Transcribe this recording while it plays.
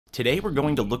Today we're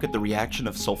going to look at the reaction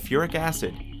of sulfuric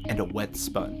acid and a wet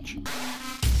sponge.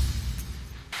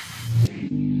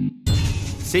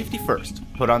 Safety first,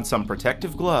 put on some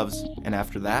protective gloves, and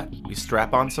after that, we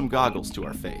strap on some goggles to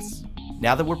our face.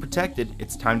 Now that we're protected,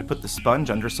 it's time to put the sponge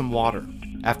under some water.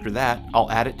 After that,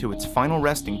 I'll add it to its final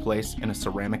resting place in a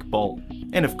ceramic bowl.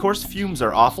 And of course fumes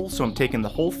are awful, so I'm taking the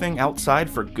whole thing outside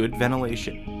for good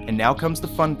ventilation. And now comes the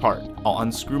fun part. I'll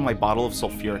unscrew my bottle of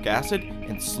sulfuric acid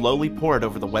and slowly pour it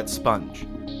over the wet sponge.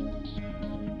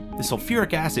 The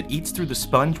sulfuric acid eats through the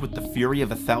sponge with the fury of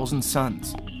 1,000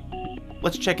 suns.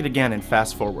 Let's check it again and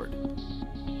fast forward.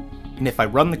 And if I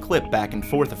run the clip back and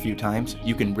forth a few times,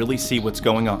 you can really see what's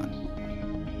going on.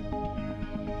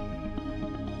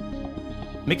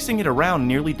 Mixing it around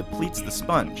nearly depletes the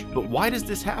sponge, but why does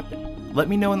this happen? Let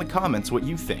me know in the comments what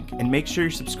you think, and make sure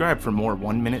you're subscribed for more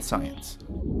 1 Minute Science.